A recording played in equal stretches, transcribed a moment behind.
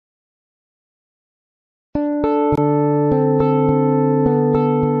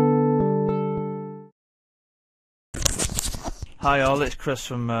Hi all, it's Chris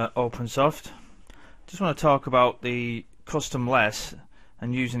from OpenSoft. Just want to talk about the custom less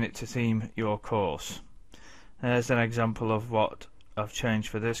and using it to theme your course. There's an example of what I've changed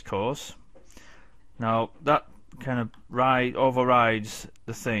for this course. Now that kind of overrides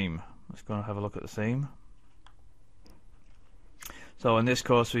the theme. Let's go and have a look at the theme. So in this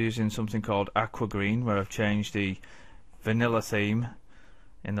course we're using something called Aqua Green, where I've changed the vanilla theme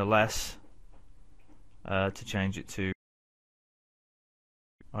in the less to change it to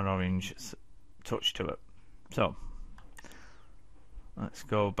an orange touch to it. So let's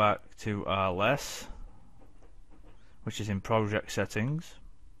go back to our less, which is in project settings.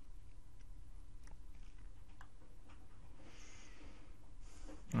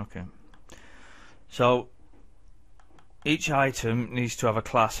 Okay, so each item needs to have a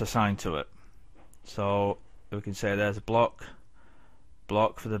class assigned to it. So we can say there's a block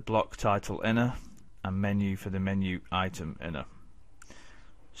for the block title inner, and menu for the menu item inner.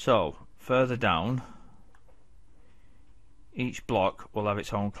 So further down, each block will have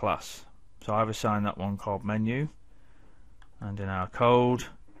its own class. So I've assigned that one called menu, and in our code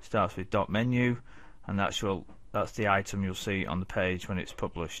it starts with .menu, and that's the item you'll see on the page when it's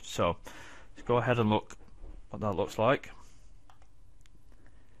published. So let's go ahead and look what that looks like.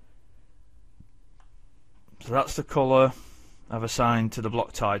 So that's the colour I've assigned to the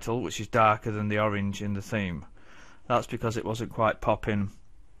block title, which is darker than the orange in the theme. That's because it wasn't quite popping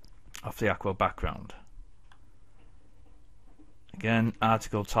off the aqua background. Again,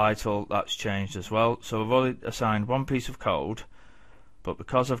 article title, that's changed as well. So we've only assigned one piece of code, but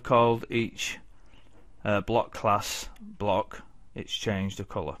because I've called each block class block, it's changed the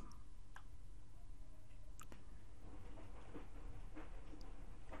colour.